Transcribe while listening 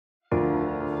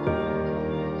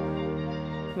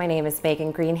My name is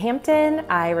Megan Hampton.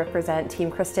 I represent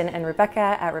Team Kristen and Rebecca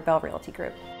at Rabell Realty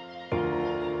Group.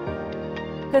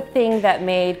 The thing that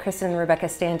made Kristen and Rebecca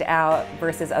stand out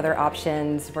versus other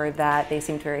options were that they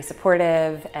seemed very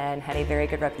supportive and had a very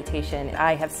good reputation.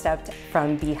 I have stepped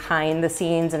from behind the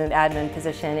scenes in an admin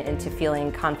position into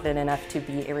feeling confident enough to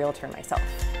be a realtor myself.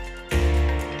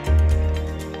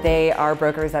 They are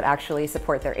brokers that actually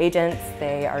support their agents.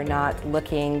 They are not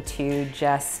looking to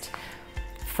just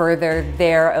further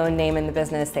their own name in the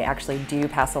business. They actually do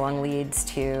pass along leads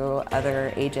to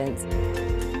other agents.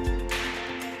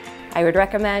 I would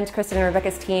recommend Kristen and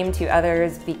Rebecca's team to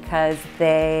others because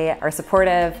they are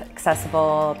supportive,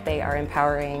 accessible, they are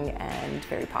empowering, and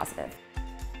very positive.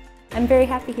 I'm very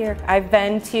happy here. I've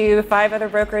been to 5 other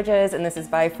brokerages, and this is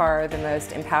by far the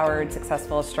most empowered,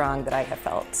 successful, strong that I have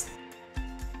felt.